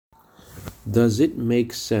Does it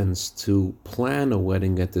make sense to plan a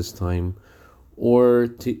wedding at this time or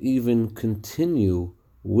to even continue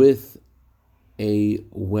with a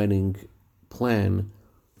wedding plan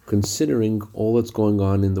considering all that's going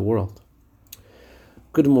on in the world?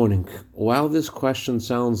 Good morning. While this question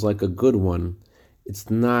sounds like a good one, it's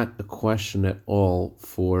not a question at all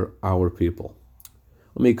for our people.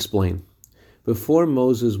 Let me explain. Before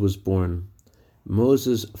Moses was born,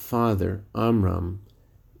 Moses' father, Amram,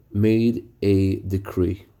 made a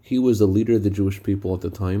decree. He was the leader of the Jewish people at the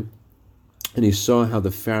time, and he saw how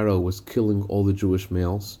the Pharaoh was killing all the Jewish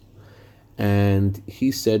males, and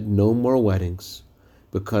he said no more weddings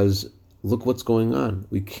because look what's going on.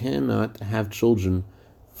 We cannot have children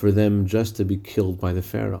for them just to be killed by the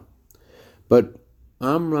Pharaoh. But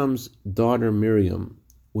Amram's daughter Miriam,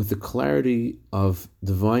 with the clarity of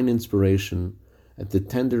divine inspiration at the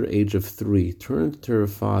tender age of 3, turned to her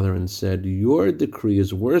father and said, "Your decree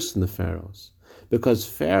is worse than the Pharaoh's, because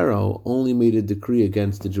Pharaoh only made a decree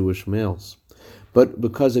against the Jewish males. But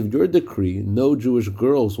because of your decree, no Jewish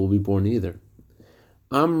girls will be born either."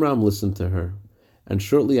 Amram listened to her, and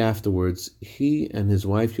shortly afterwards, he and his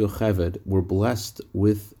wife Yocheved were blessed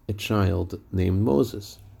with a child named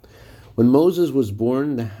Moses. When Moses was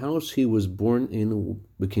born, the house he was born in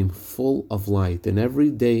became full of light, and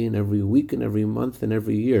every day and every week and every month and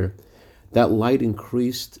every year, that light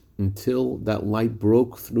increased until that light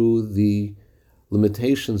broke through the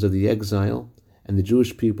limitations of the exile, and the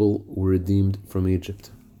Jewish people were redeemed from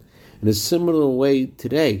Egypt. In a similar way,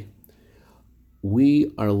 today,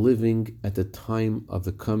 we are living at the time of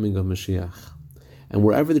the coming of Mashiach, and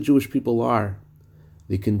wherever the Jewish people are,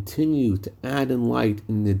 they continue to add in light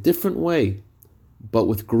in a different way, but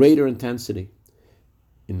with greater intensity,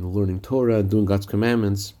 in learning Torah, doing God's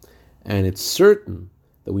commandments, and it's certain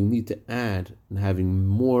that we need to add in having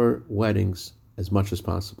more weddings as much as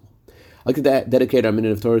possible. I'd like to dedicate our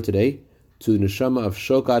minute of Torah today to the neshama of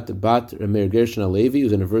Shokat Bat Meir Gershon Alevi,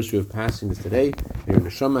 whose anniversary of passing is today. May your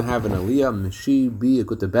neshama have an aliyah, may she be a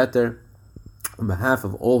good better on behalf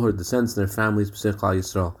of all her descendants and their families, B'sei Klal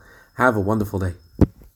Yisrael. Have a wonderful day.